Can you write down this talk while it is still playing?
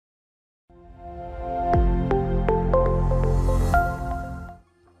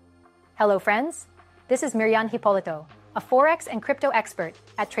Hello friends, this is Miriam Hipólito, a Forex and crypto expert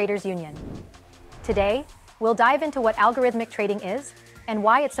at Traders Union. Today, we'll dive into what algorithmic trading is and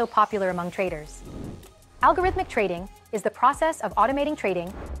why it's so popular among traders. Algorithmic trading is the process of automating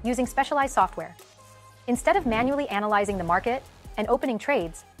trading using specialized software. Instead of manually analyzing the market and opening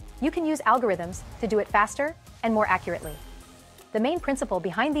trades, you can use algorithms to do it faster and more accurately. The main principle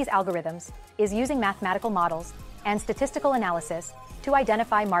behind these algorithms is using mathematical models and statistical analysis to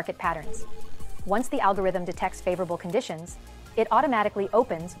identify market patterns. Once the algorithm detects favorable conditions, it automatically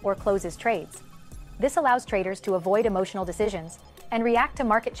opens or closes trades. This allows traders to avoid emotional decisions and react to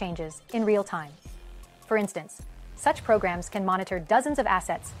market changes in real time. For instance, such programs can monitor dozens of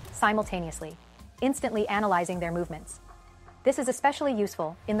assets simultaneously, instantly analyzing their movements. This is especially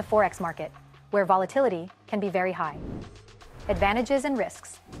useful in the Forex market, where volatility can be very high. Advantages and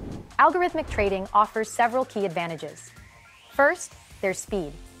risks. Algorithmic trading offers several key advantages. First, there's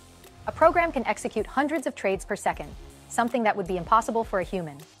speed. A program can execute hundreds of trades per second, something that would be impossible for a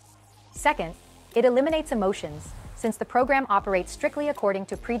human. Second, it eliminates emotions, since the program operates strictly according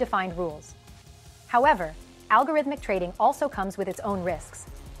to predefined rules. However, algorithmic trading also comes with its own risks.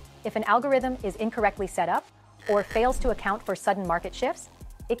 If an algorithm is incorrectly set up or fails to account for sudden market shifts,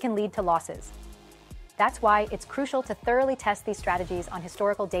 it can lead to losses. That's why it's crucial to thoroughly test these strategies on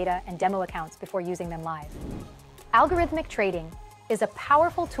historical data and demo accounts before using them live. Algorithmic trading is a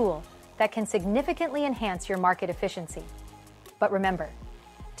powerful tool that can significantly enhance your market efficiency. But remember,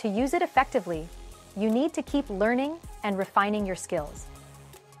 to use it effectively, you need to keep learning and refining your skills.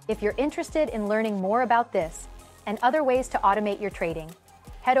 If you're interested in learning more about this and other ways to automate your trading,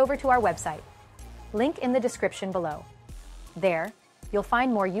 head over to our website, link in the description below. There, you'll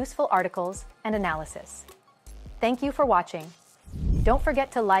find more useful articles and analysis. Thank you for watching. Don't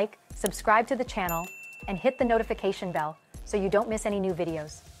forget to like, subscribe to the channel, and hit the notification bell so you don't miss any new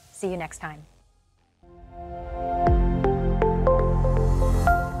videos. See you next time.